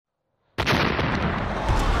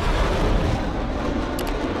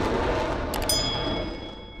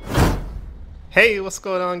Hey, what's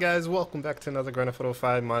going on, guys? Welcome back to another Grand Theft Auto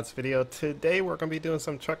 5 mods video. Today we're going to be doing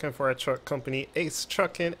some trucking for our truck company, Ace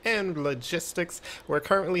Trucking and Logistics. We're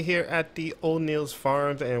currently here at the O'Neill's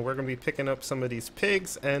Farms, and we're going to be picking up some of these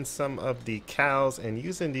pigs and some of the cows and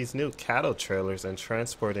using these new cattle trailers and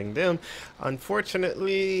transporting them.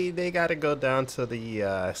 Unfortunately, they got to go down to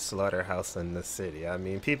the slaughterhouse in the city. I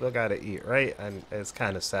mean, people got to eat, right? And it's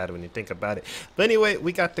kind of sad when you think about it. But anyway,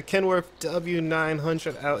 we got the Kenworth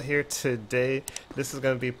W900 out here today. This is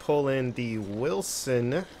going to be pulling the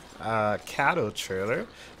Wilson cattle trailer,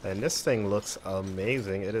 and this thing looks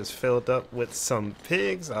amazing. It is filled up with some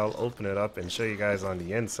pigs. I'll open it up and show you guys on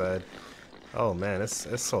the inside. Oh man,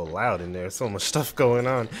 it's so loud in there. So much stuff going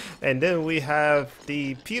on. And then we have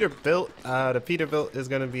the Peterbilt. The Peterbilt is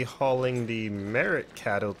going to be hauling the Merritt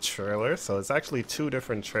cattle trailer. So it's actually two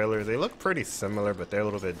different trailers. They look pretty similar, but they're a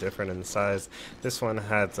little bit different in size. This one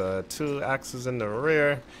has two axles in the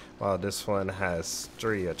rear, while this one has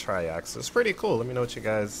three, a tri-axle. It's pretty cool. Let me know what you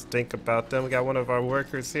guys think about them. We got one of our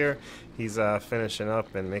workers here. He's finishing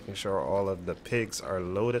up and making sure all of the pigs are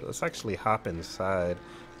loaded. Let's actually hop inside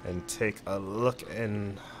and take a look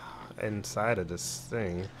inside of this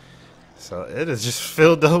thing. So it is just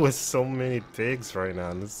filled up with so many pigs right now.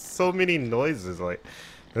 And there's so many noises. Like,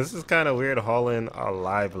 this is kind of weird hauling a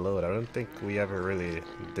live load. I don't think we ever really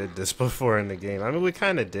did this before in the game. I mean, we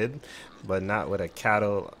kind of did, but not with a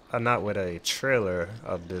not with a trailer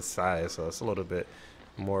of this size. So it's a little bit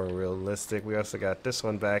more realistic. We also got this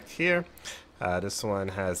one back here. This one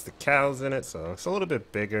has the cows in it, so it's a little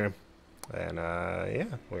bit bigger. And yeah,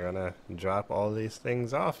 we're gonna drop all these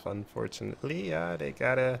things off. Unfortunately, they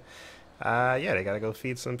gotta go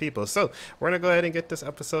feed some people. So we're gonna go ahead and get this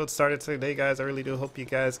episode started today, guys. I really do hope you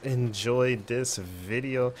guys enjoyed this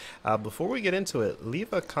video. Before we get into it,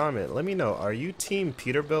 leave a comment. Let me know, are you team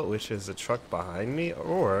Peterbilt, which is the truck behind me,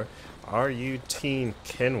 or are you team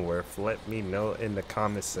Kenworth? Let me know in the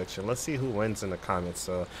comments section. Let's see who wins in the comments.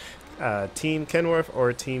 So team Kenworth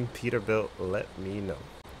or team Peterbilt, let me know.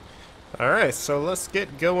 Alright, so let's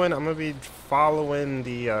get going. I'm going to be following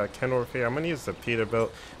the Kenworth here. I'm going to use the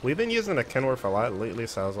Peterbilt. We've been using the Kenworth a lot lately,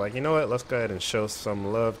 so I was like, you know what, let's go ahead and show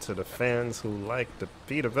some love to the fans who like the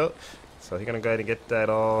Peterbilt. So he's going to go ahead and get that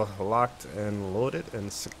all locked and loaded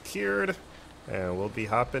and secured, and we'll be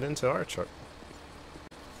hopping into our truck.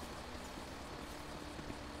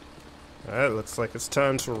 Alright, looks like it's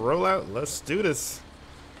time to roll out. Let's do this.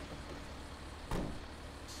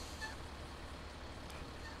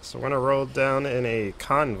 So we're going to roll down in a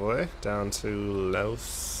convoy down to Los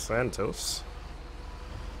Santos.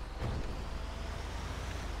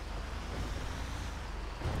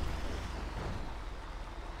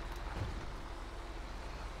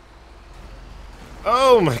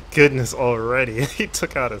 Oh my goodness, already. He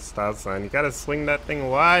took out a stop sign. You got to swing that thing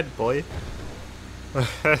wide, boy.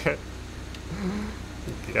 You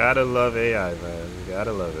gotta love AI, man. You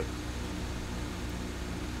gotta love it.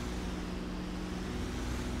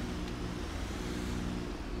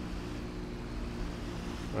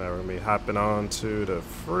 Alright, we're gonna be hopping on to the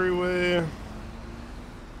freeway.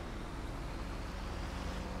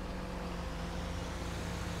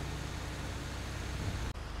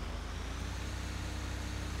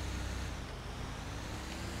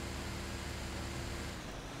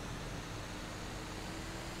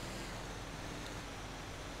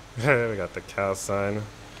 We got the cow sign.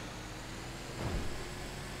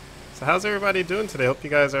 So how's everybody doing today? Hope you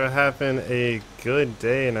guys are having a good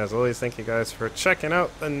day, and as always, thank you guys for checking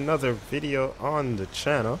out another video on the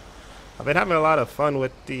channel. I've been having a lot of fun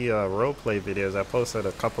with the roleplay videos. I posted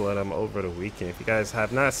a couple of them over the weekend. If you guys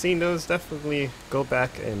have not seen those, definitely go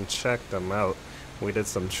back and check them out. We did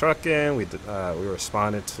some trucking. We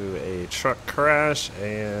responded to a truck crash,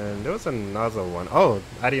 and there was another one. Oh,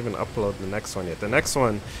 I didn't even upload the next one yet. The next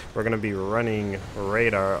one, we're gonna be running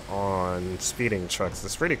radar on speeding trucks.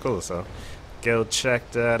 It's pretty cool, so go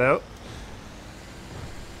check that out.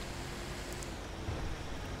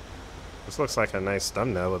 This looks like a nice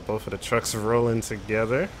thumbnail with both of the trucks rolling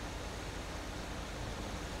together.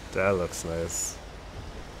 That looks nice.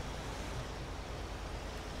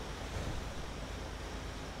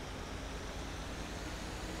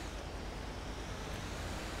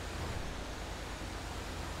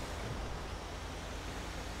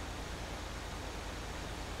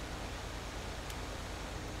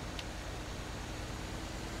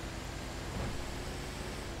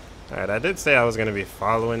 Alright, I did say I was going to be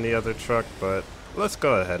following the other truck, but let's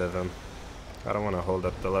go ahead of him. I don't want to hold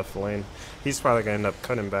up the left lane. He's probably going to end up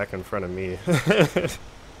cutting back in front of me.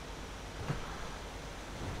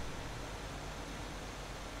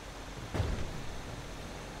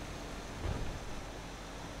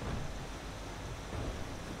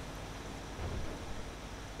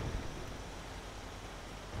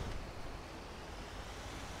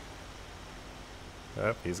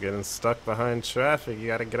 Yep, he's getting stuck behind traffic. You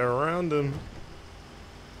gotta get around him.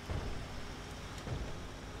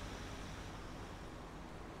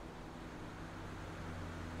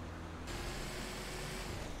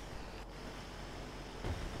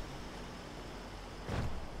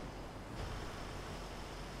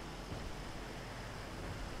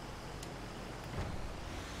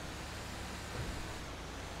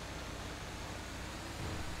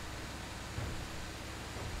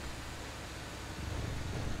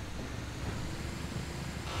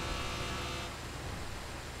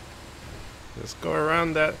 Just go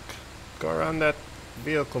around that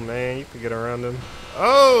vehicle, man. You can get around him.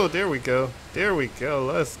 Oh, there we go. There we go.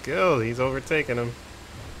 Let's go. He's overtaking him.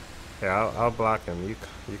 Yeah, I'll block him. You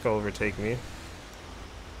can overtake me.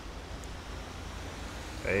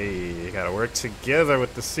 Hey, you gotta work together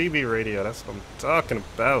with the CB radio. That's what I'm talking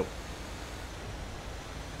about.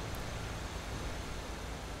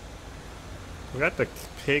 We got the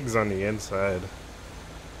pigs on the inside.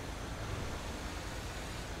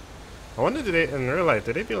 I wonder, did they, in real life,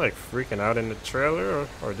 did they be like freaking out in the trailer,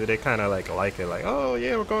 or do they kind of like it, like, oh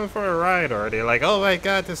yeah, we're going for a ride, or are they like, oh my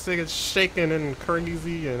god, this thing is shaking and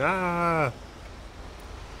crazy and ah.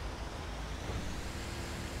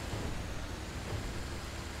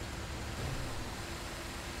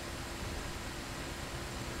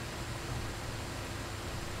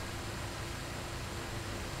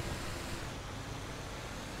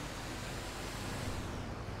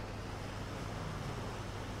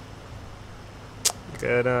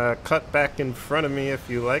 Can cut back in front of me if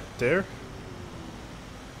you like there.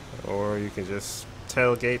 Or you can just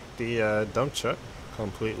tailgate the dump truck.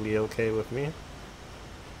 Completely okay with me.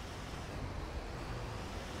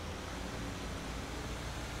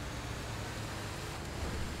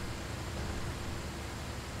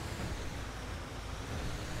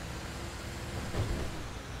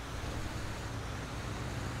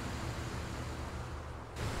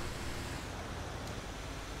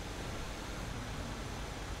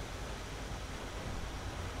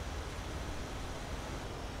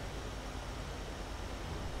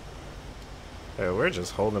 Hey, we're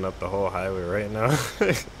just holding up the whole highway right now.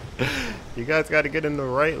 You guys got to get in the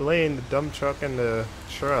right lane, the dump truck and the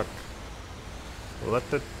truck. Let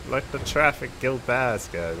the traffic go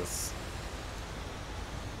past, guys.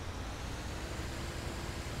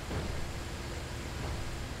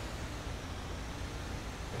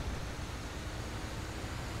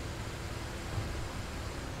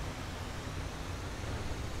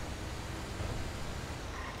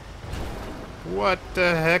 What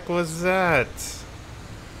the heck was that?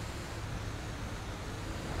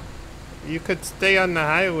 You could stay on the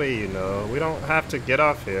highway, you know. We don't have to get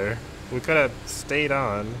off here. We could have stayed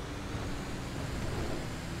on.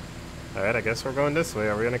 Alright, I guess we're going this way.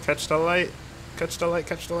 Are we gonna catch the light? Catch the light,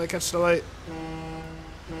 catch the light, catch the light.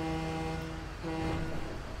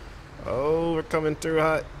 Oh, we're coming through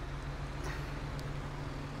hot.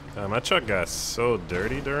 My truck got so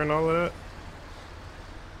dirty during all of that.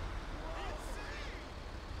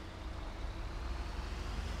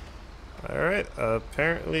 Alright,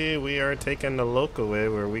 apparently we are taking the local way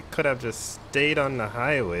where we could have just stayed on the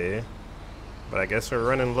highway. But I guess we're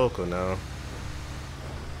running local now.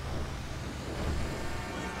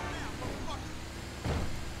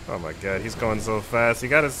 Oh my god, he's going so fast. You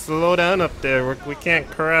gotta slow down up there. We can't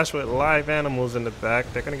crash with live animals in the back.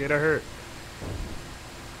 They're gonna get hurt.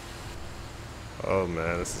 Oh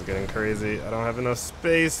man, this is getting crazy. I don't have enough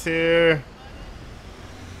space here.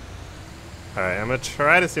 Alright, I'm gonna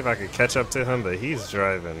try to see if I can catch up to him, but he's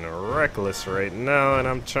driving reckless right now, and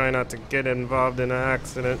I'm trying not to get involved in an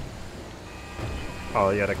accident. Oh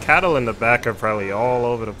yeah, the cattle in the back are probably all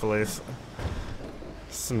over the place.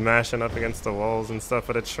 Smashing up against the walls and stuff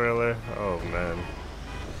of the trailer. Oh man.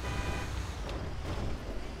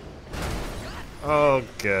 Oh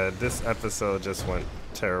god, this episode just went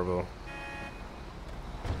terrible.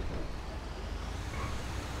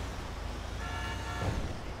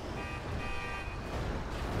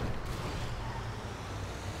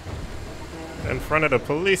 In front of the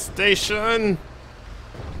police station.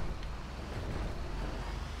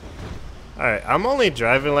 Alright, I'm only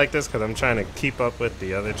driving like this because I'm trying to keep up with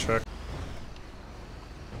the other truck.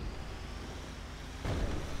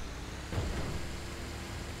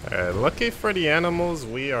 Alright, lucky for the animals,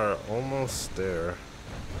 we are almost there.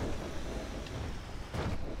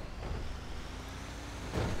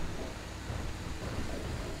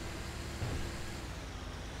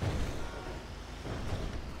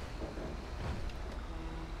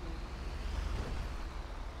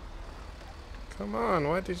 Come on,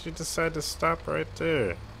 why did you decide to stop right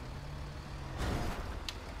there?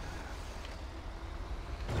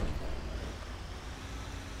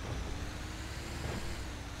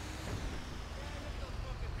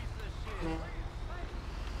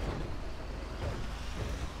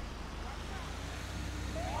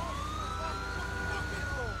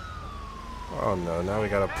 Oh no, now we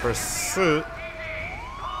got a pursuit.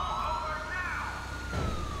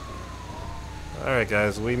 Alright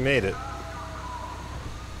guys, we made it.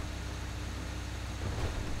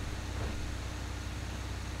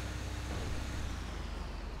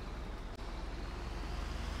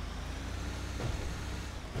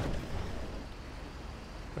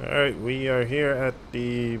 Alright, we are here at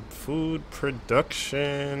the food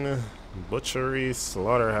production butchery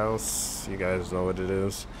slaughterhouse. You guys know what it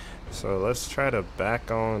is. So let's try to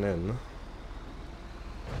back on in.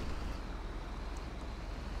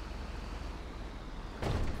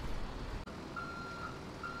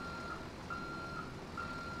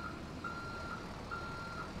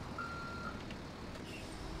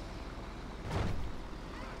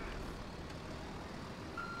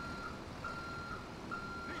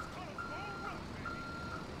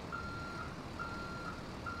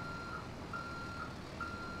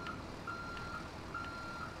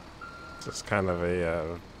 Just kind of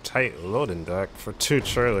a tight loading dock for 2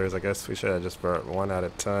 trailers. I guess we should have just brought one at a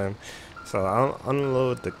time. So I'll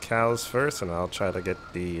unload the cows first, and I'll try to get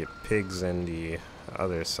the pigs in the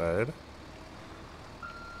other side.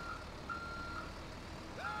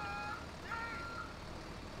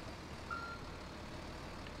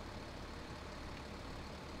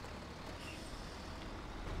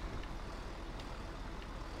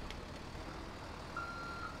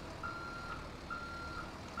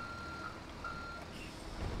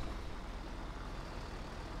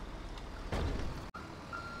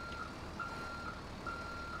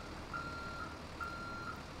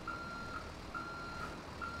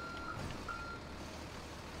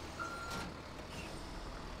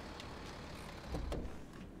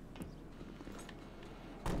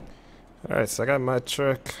 Alright, so I got my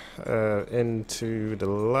truck into the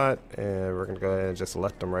lot, and we're gonna go ahead and just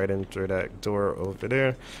let them right in through that door over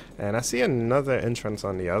there. And I see another entrance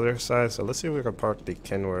on the other side, so let's see if we can park the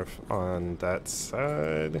Kenworth on that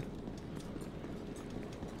side.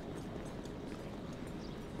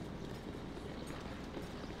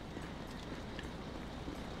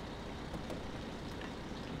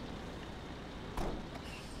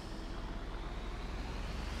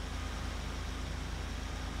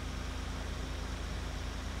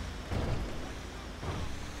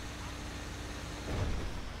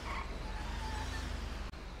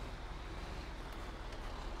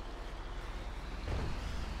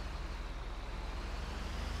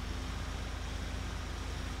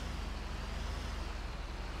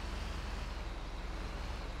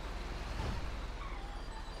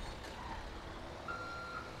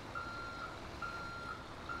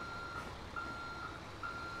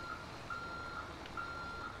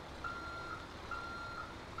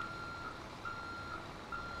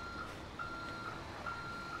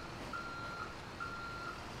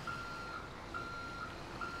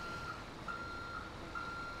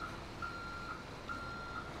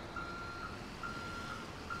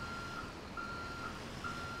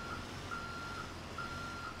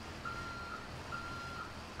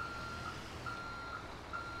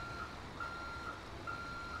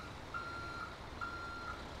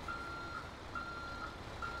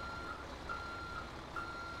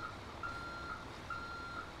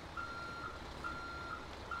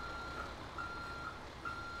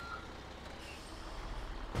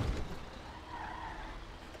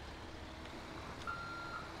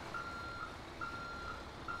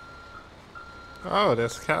 Oh,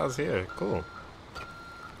 there's cows here. Cool.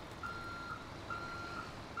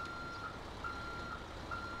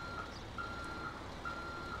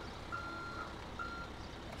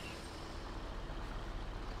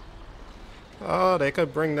 Oh, they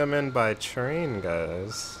could bring them in by train,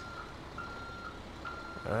 guys.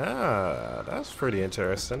 Ah, that's pretty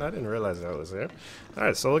interesting. I didn't realize that was there.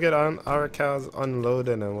 Alright, so we'll get on our cows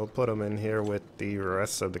unloaded, and we'll put them in here with the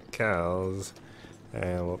rest of the cows.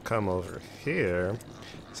 And we'll come over here.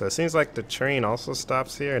 So it seems like the train also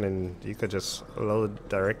stops here, and then you could just load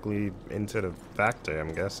directly into the factory,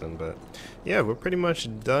 I'm guessing. But yeah, we're pretty much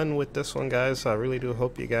done with this one, guys. So I really do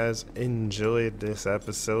hope you guys enjoyed this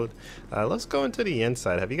episode. Let's go into the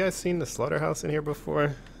inside. Have you guys seen the slaughterhouse in here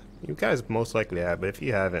before? You guys most likely have, but if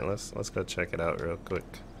you haven't, let's go check it out real quick.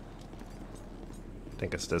 I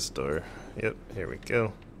think it's this door. Yep, here we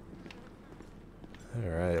go.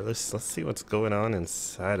 Alright, let's see what's going on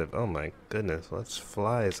inside of. Oh my goodness, what's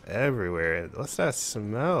flies everywhere? What's that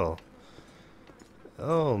smell?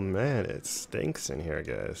 Oh man, it stinks in here,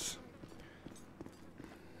 guys.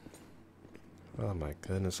 Oh my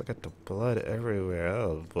goodness, look at the blood everywhere.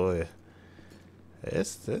 Oh boy.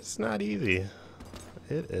 It's not easy.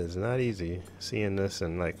 It is not easy seeing this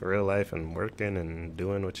in like real life and working and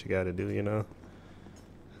doing what you gotta do, you know?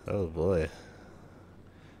 Oh boy.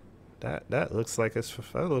 That looks like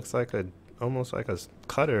that looks like a almost like a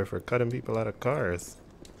cutter for cutting people out of cars.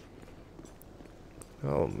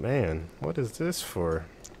 Oh man, what is this for?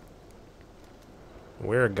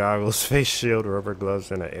 Wear goggles, face shield, rubber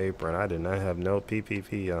gloves, and an apron. I did not have no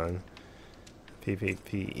PPP on.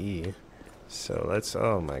 PPPE. So let's,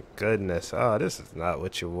 oh my goodness. Oh, this is not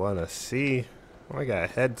what you want to see. Oh, I got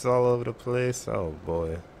heads all over the place. Oh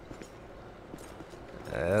boy.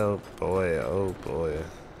 Oh boy, oh boy.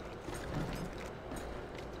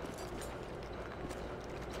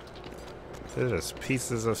 There's just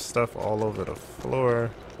pieces of stuff all over the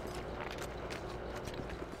floor.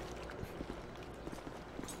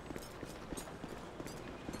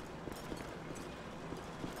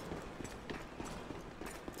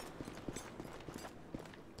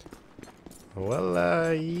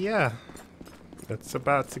 Well, yeah. It's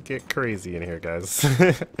about to get crazy in here, guys.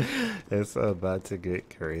 It's about to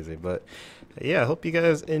get crazy. But yeah, I hope you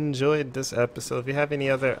guys enjoyed this episode. If you have any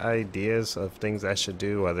other ideas of things I should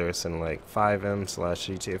do, whether it's in like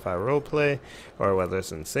 5M/GTA 5 roleplay, or whether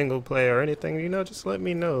it's in single play or anything, you know, just let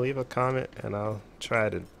me know. Leave a comment and I'll try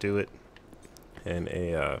to do it in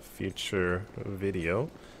a future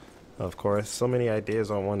video. Of course, so many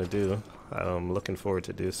ideas I want to do. I'm looking forward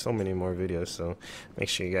to do so many more videos, so make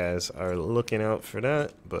sure you guys are looking out for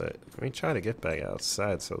that. But let me try to get back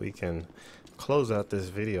outside so we can close out this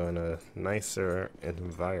video in a nicer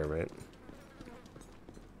environment.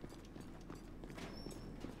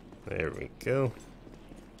 There we go.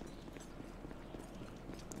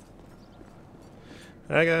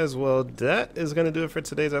 Alright guys, well that is going to do it for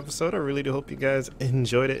today's episode. I really do hope you guys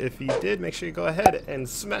enjoyed it. If you did, make sure you go ahead and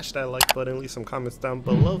smash that like button, leave some comments down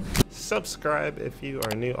below. Subscribe if you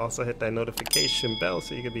are new. Also hit that notification bell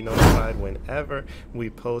so you can be notified whenever we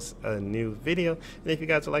post a new video. And if you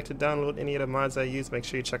guys would like to download any of the mods I use, make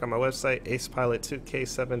sure you check out my website,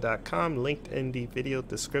 acepilot2k7.com, linked in the video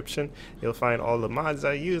description. You'll find all the mods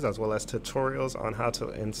I use as well as tutorials on how to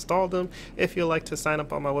install them. If you'd like to sign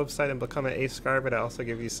up on my website and become an Ace subscriber, that also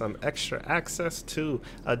give you some extra access to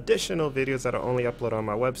additional videos that are only uploaded on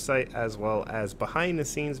my website, as well as behind the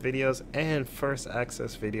scenes videos and first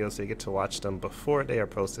access videos, so you get to watch them before they are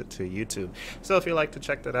posted to YouTube. So if you'd like to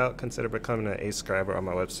check that out, consider becoming an Ace subscriber on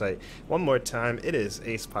my website. One more time, it is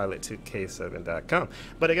acepilot2k7.com.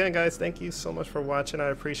 But again guys, thank you so much for watching. I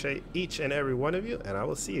appreciate each and every one of you, and I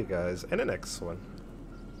will see you guys in the next one.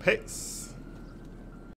 Peace.